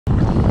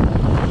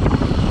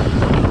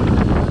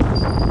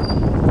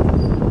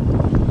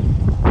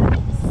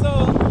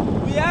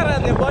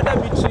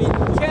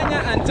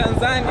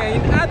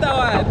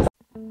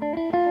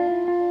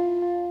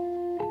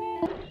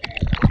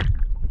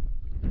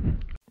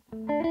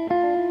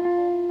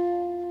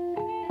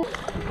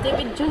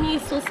David Jr.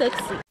 is so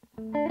sexy.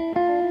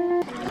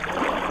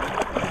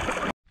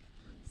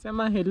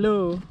 Sema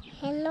hello.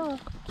 Hello.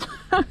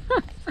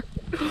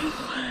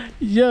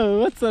 Yo,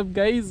 what's up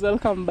guys?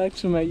 Welcome back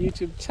to my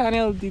YouTube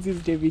channel. This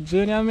is Davy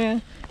Jr.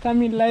 man,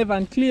 coming live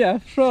and clear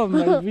from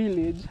my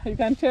village. You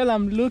can tell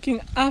I'm looking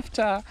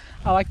after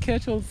our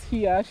cattle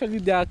here. Actually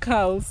they are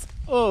cows.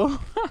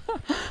 Oh,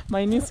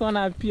 my niece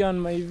wanna appear on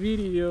my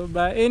video.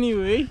 But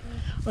anyway,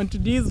 on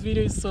today's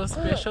video is so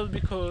special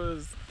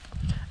because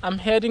I'm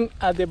heading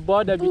at the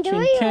border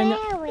between Kenya.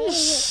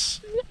 Shh,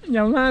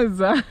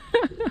 Nyamaza.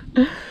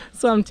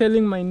 So I'm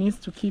telling my niece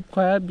to keep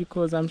quiet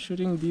because I'm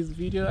shooting this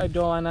video. I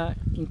don't wanna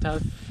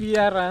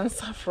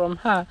interference from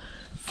her.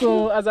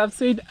 So as I've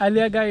said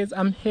earlier guys,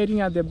 I'm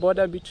heading at the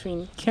border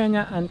between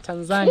Kenya and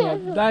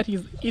Tanzania. That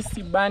is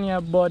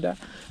Isibania border.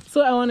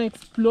 So I want to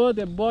explore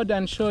the border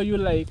and show you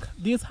like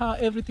this how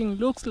everything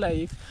looks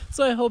like.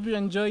 So I hope you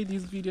enjoy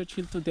this video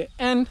till to the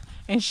end.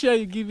 Ensure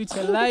you give it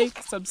a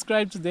like,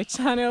 subscribe to the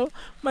channel.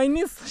 My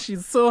niece,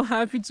 she's so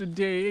happy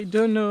today. I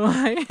don't know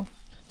why.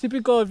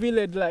 Typical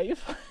village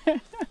life.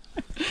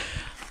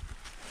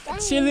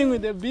 Chilling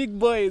with the big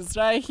boys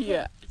right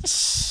here.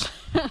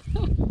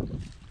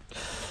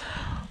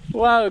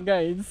 Wow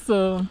guys,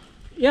 so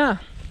yeah,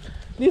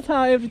 this is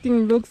how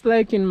everything looks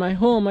like in my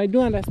home. I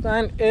do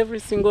understand every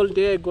single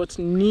day I got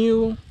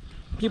new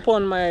people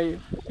on my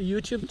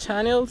YouTube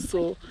channel.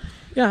 So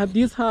yeah,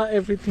 this is how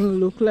everything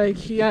look like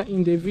here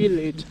in the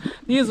village.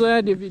 This is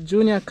where David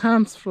Jr.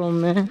 comes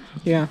from, man.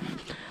 Yeah.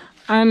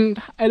 And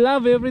I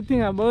love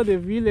everything about the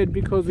village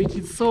because it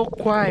is so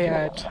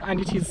quiet and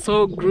it is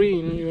so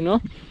green, you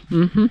know.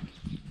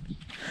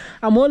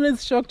 I'm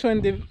always shocked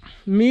when the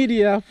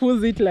media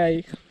pulls it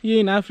like here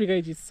in Africa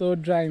it is so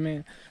dry,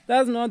 man.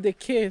 That's not the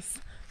case.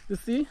 You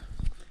see,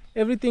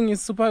 everything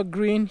is super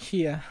green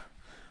here.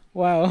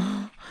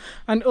 Wow.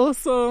 And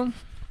also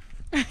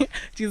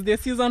it is the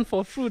season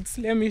for fruits.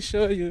 Let me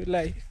show you,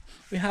 like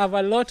we have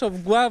a lot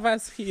of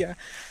guavas here.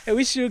 I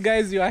wish you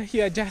guys you are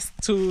here just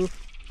to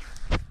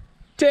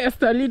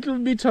taste a little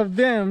bit of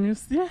them. You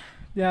see,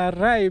 they are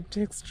ripe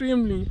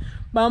extremely,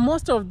 but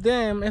most of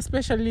them,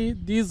 especially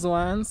these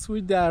ones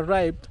which they are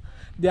ripe,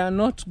 they are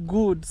not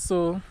good.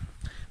 So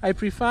I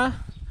prefer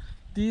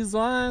these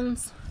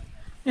ones.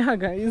 Yeah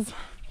guys,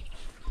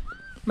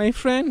 my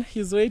friend,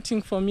 he's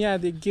waiting for me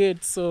at the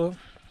gate. So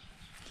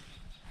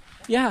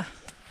yeah,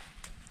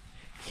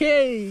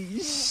 hey.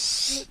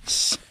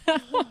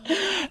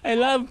 I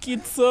love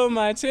kids so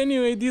much.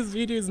 Anyway, this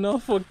video is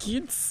not for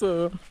kids,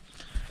 so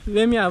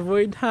let me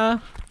avoid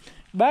her.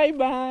 Bye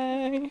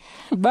bye.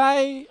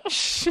 Bye.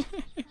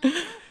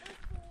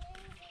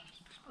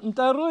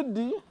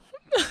 Ntarudi.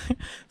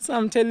 So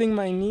I'm telling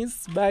my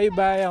niece bye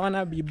bye. I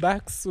wanna be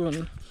back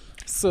soon.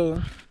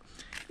 So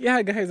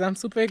yeah guys, I'm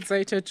super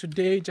excited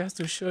today just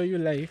to show you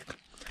like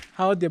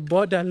how the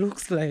border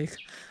looks like.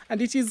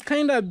 And it is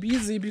kind of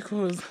busy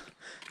because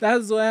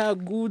that's where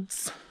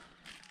goods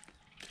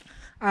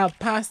are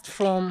passed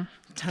from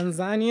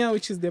Tanzania,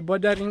 which is the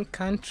bordering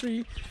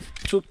country,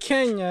 to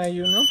Kenya,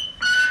 you know.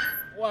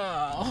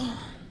 Wow.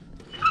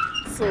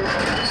 So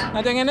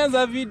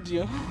natengeneza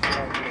video.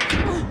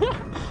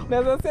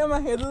 Naweza sema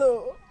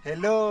hello.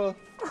 Hello.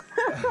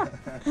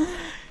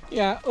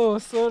 Yeah, oh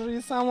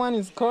sorry, someone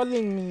is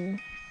calling me.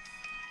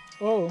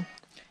 Oh,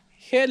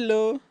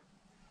 hello.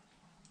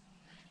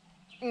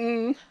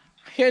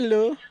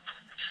 Hello.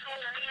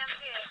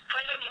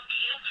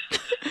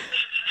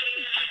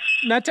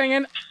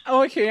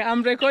 Okay,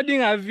 I'm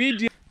recording a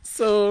video.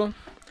 So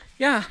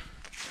yeah,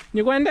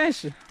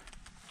 nikuendeshe?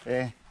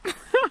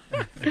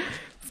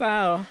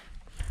 So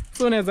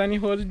unaweza ni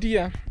hold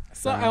dear.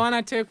 So I want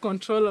to take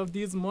control of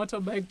this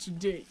motorbike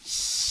today.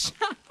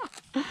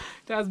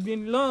 It has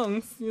been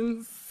long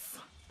since.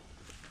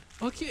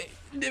 Okay,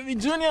 David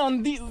Jr.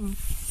 on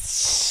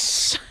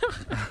this.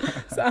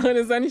 So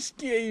unaweza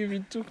nishikie hivi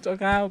tu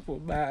kutoka hapo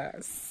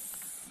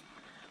basi.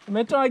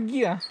 Umetoa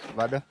gear?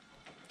 Bado.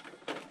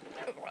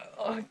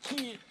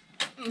 Okay.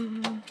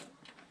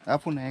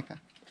 Hapo naeka.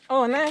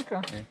 Oh,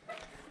 naeka. Yeah.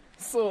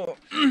 So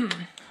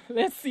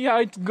let's see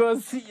how it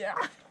goes here.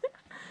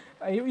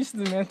 I wish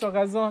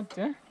zimetoka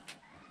zote.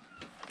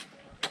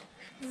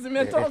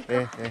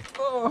 Zimetoka.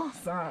 Oh,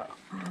 sawa.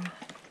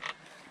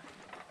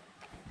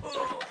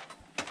 Oh.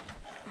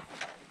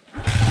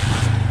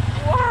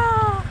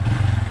 Wow.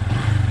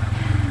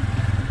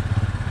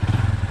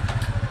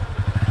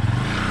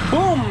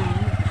 Boom.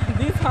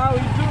 This is how we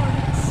do it.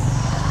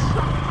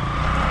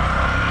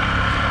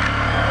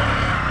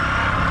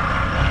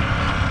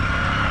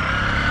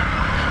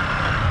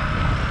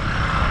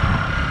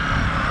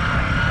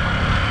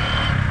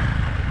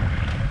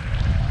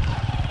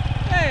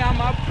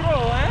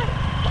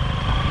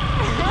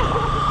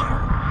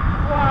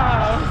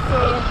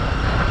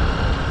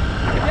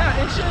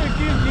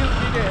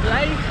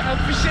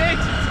 Appreciate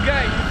it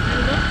guys,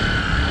 you know.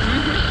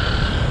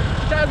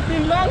 It has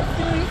been long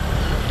since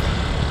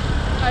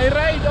I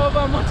ride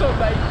over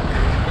motorbike.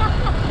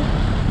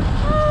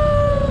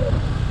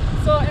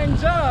 So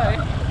enjoy.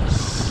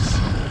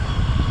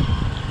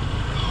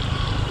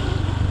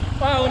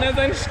 Wow,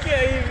 unaweza nishikia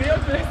hivi, hiyo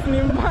place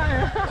ni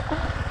mbaya.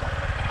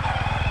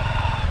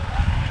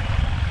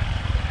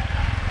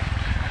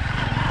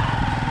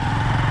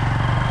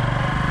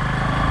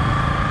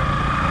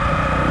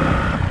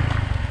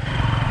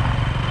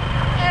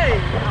 Hey,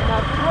 I'm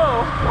a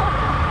pro.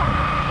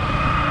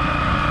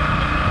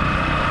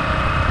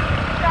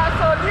 Yeah,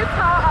 so this is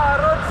how our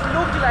roads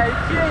look like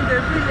here in the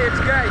village,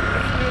 guys,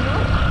 you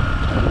know?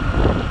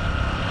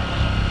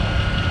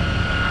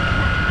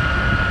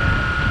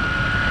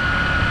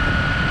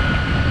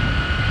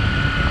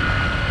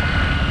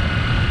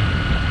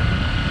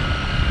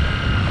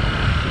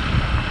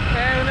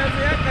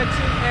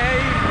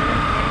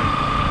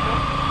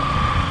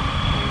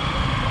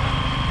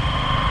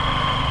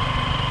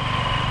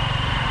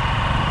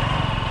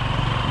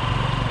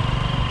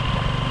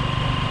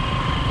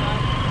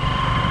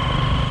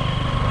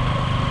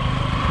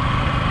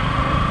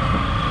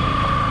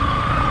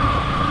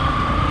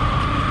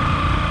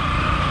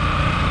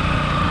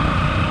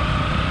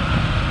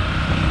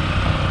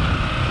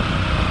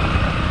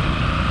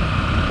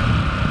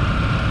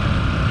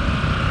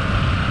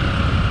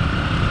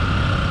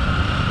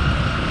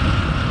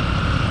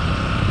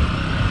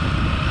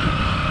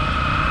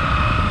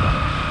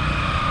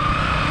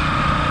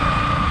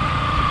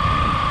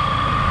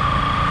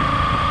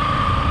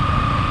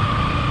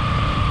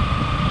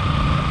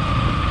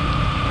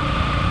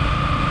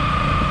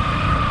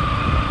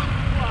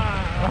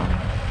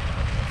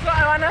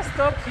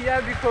 Stop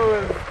here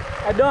because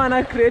I don't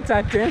want to create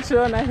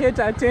attention. I hate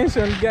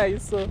attention,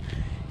 guys. So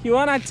you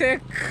want to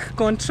take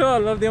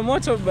control of the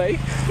motorbike.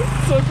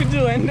 So could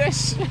you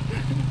endash?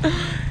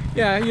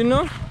 Yeah, you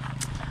know,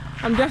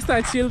 I'm just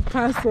a chill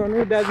person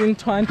who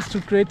doesn't want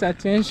to create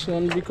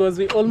attention because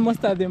we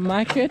almost at the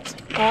market,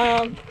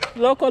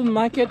 local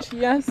market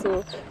here.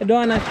 So I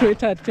don't want to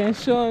create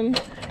attention.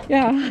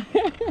 Yeah.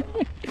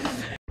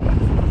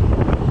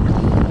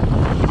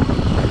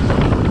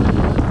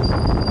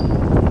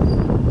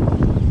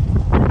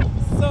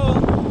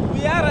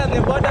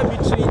 The border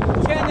between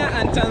Kenya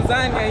and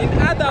Tanzania. In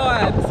other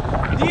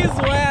words, this is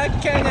where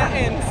Kenya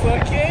ends,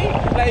 okay?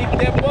 Like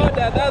the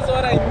border, that's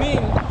what I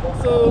mean.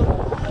 So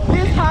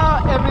this is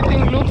how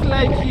everything looks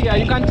like here.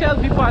 You can tell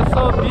people are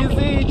so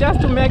busy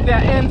just to make their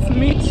ends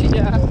meet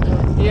here.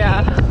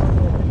 Yeah.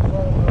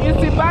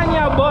 It's the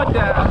Banya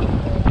border.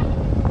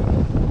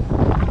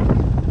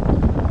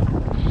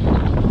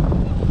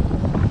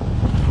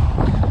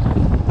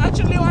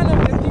 Actually, one of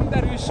the things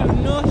that we should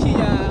know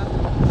here,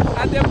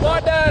 at the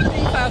border,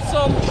 things are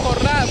so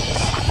corrupt.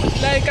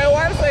 Like I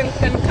once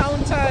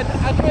encountered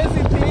a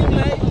crazy thing,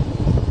 like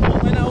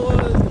when I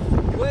was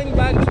going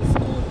back to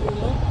school, you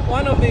know,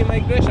 one of the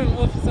immigration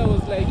officer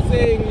was like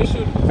saying you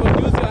should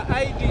produce your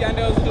ID, and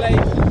I was like,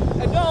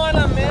 I don't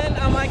wanna, man,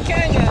 I'm a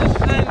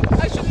Kenyan, and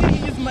actually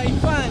he is my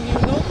fan, you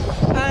know,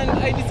 and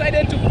I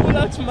decided to pull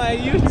out my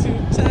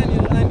YouTube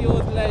channel, and he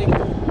was like,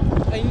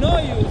 I know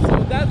you,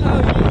 so that's how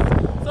it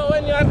is. So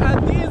when you are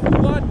at this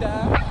border,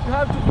 you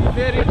have to be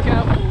very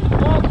careful.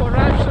 More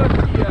corruption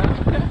here.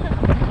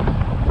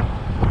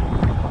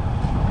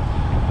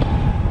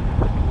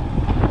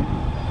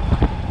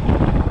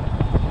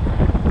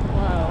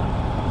 Wow.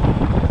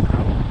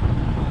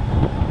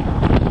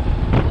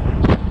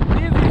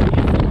 This is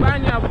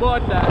Isibania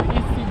border.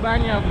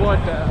 Isibania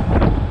border.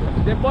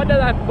 The border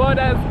that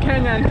borders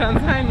Kenya and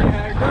Tanzania.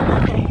 I don't know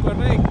if I'm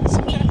correct.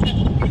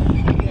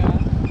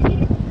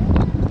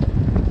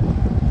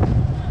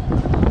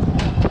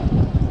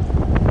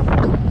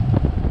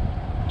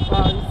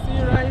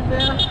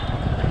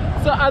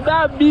 So at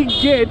that big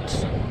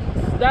gate,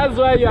 that's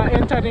why you are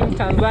entering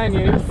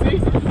Tanzania, you see?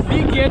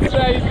 Big gate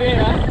right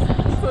there.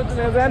 So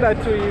tunaenda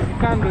tu hivi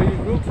kando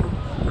hivi.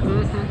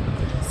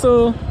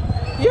 So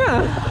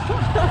yeah.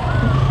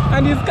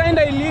 And it's kind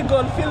of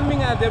illegal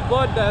filming at the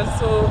border.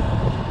 So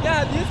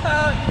yeah, this is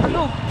how it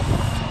looks.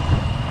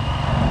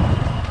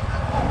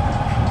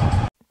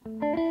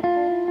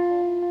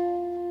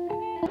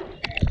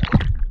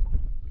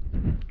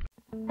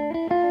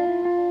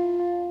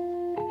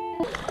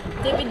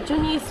 David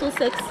Jr. is so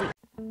sexy.